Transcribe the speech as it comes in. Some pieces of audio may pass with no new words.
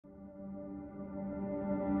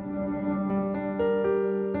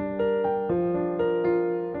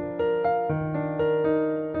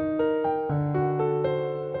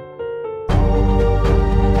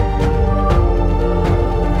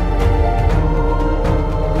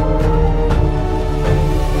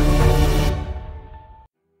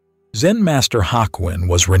Zen Master Hakuin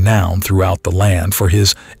was renowned throughout the land for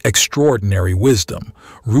his extraordinary wisdom,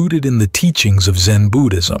 rooted in the teachings of Zen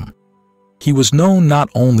Buddhism. He was known not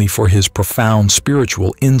only for his profound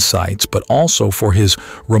spiritual insights, but also for his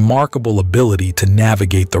remarkable ability to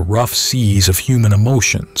navigate the rough seas of human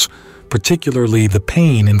emotions, particularly the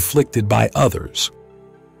pain inflicted by others.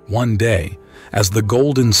 One day, as the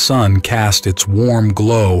golden sun cast its warm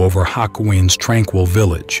glow over Hakuin's tranquil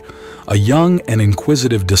village, a young and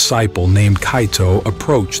inquisitive disciple named Kaito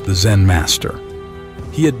approached the Zen master.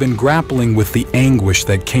 He had been grappling with the anguish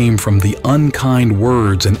that came from the unkind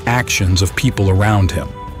words and actions of people around him.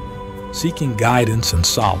 Seeking guidance and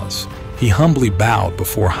solace, he humbly bowed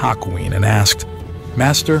before Hakuin and asked,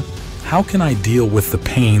 "Master, how can I deal with the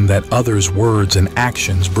pain that others' words and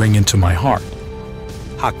actions bring into my heart?"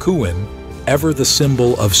 Hakuin, ever the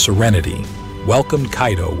symbol of serenity, welcomed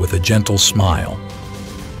Kaito with a gentle smile.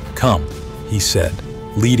 "Come," he said,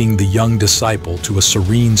 leading the young disciple to a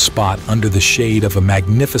serene spot under the shade of a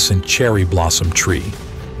magnificent cherry blossom tree,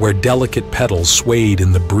 where delicate petals swayed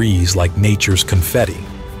in the breeze like nature's confetti.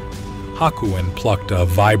 Hakuin plucked a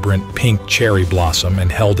vibrant pink cherry blossom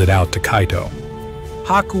and held it out to Kaito.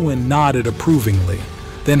 Hakuin nodded approvingly,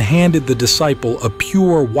 then handed the disciple a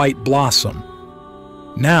pure white blossom.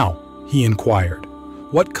 "Now," he inquired,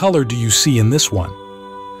 "what color do you see in this one?"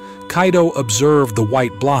 Kaito observed the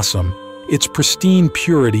white blossom, its pristine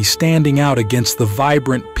purity standing out against the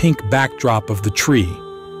vibrant pink backdrop of the tree.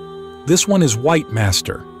 "This one is white,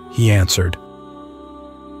 master," he answered.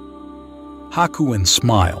 Hakuin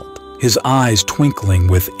smiled, his eyes twinkling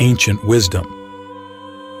with ancient wisdom.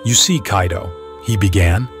 "You see, Kaito," he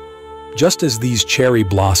began, "just as these cherry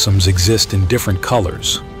blossoms exist in different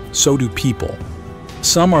colors, so do people.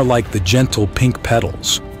 Some are like the gentle pink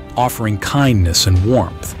petals, offering kindness and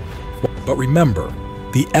warmth. But remember,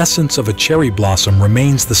 the essence of a cherry blossom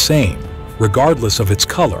remains the same, regardless of its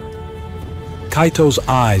color." Kaito's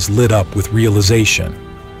eyes lit up with realization.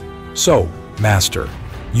 "So, Master,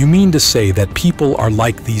 you mean to say that people are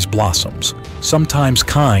like these blossoms, sometimes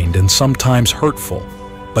kind and sometimes hurtful,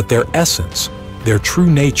 but their essence, their true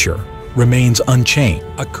nature, remains unchanged?"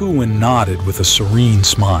 Hakuin nodded with a serene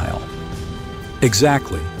smile.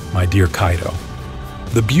 "Exactly, my dear Kaito.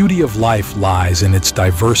 The beauty of life lies in its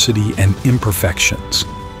diversity and imperfections.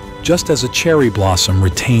 Just as a cherry blossom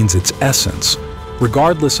retains its essence,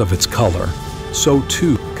 regardless of its color, so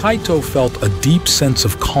too." Kaito felt a deep sense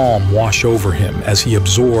of calm wash over him as he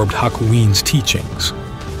absorbed Hakuin's teachings.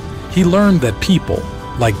 He learned that people,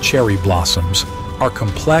 like cherry blossoms, are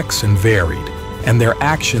complex and varied, and their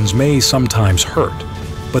actions may sometimes hurt,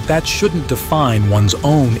 but that shouldn't define one's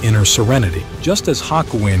own inner serenity. Just as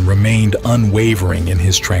Hakuin remained unwavering in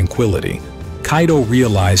his tranquility, Kaito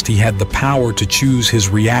realized he had the power to choose his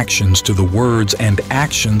reactions to the words and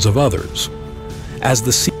actions of others.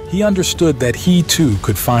 He understood that he too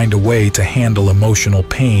could find a way to handle emotional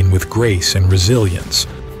pain with grace and resilience,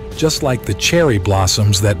 just like the cherry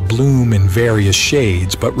blossoms that bloom in various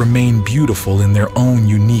shades but remain beautiful in their own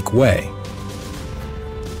unique way.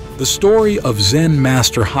 The story of Zen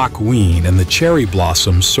Master Hakuin and the cherry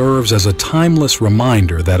blossom serves as a timeless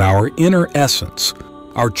reminder that our inner essence,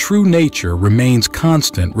 our true nature, remains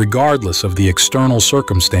constant regardless of the external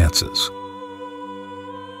circumstances.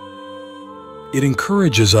 It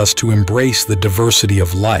encourages us to embrace the diversity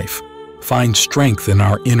of life, find strength in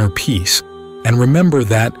our inner peace, and remember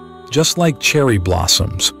that, just like cherry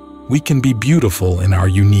blossoms, we can be beautiful in our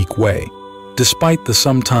unique way, despite the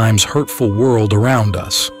sometimes hurtful world around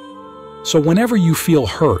us. So whenever you feel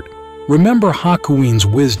hurt, remember Hakuin's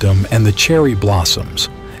wisdom and the cherry blossoms,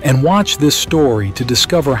 and watch this story to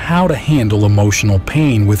discover how to handle emotional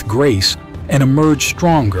pain with grace and emerge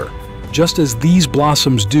stronger, just as these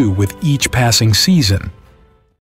blossoms do with each passing season.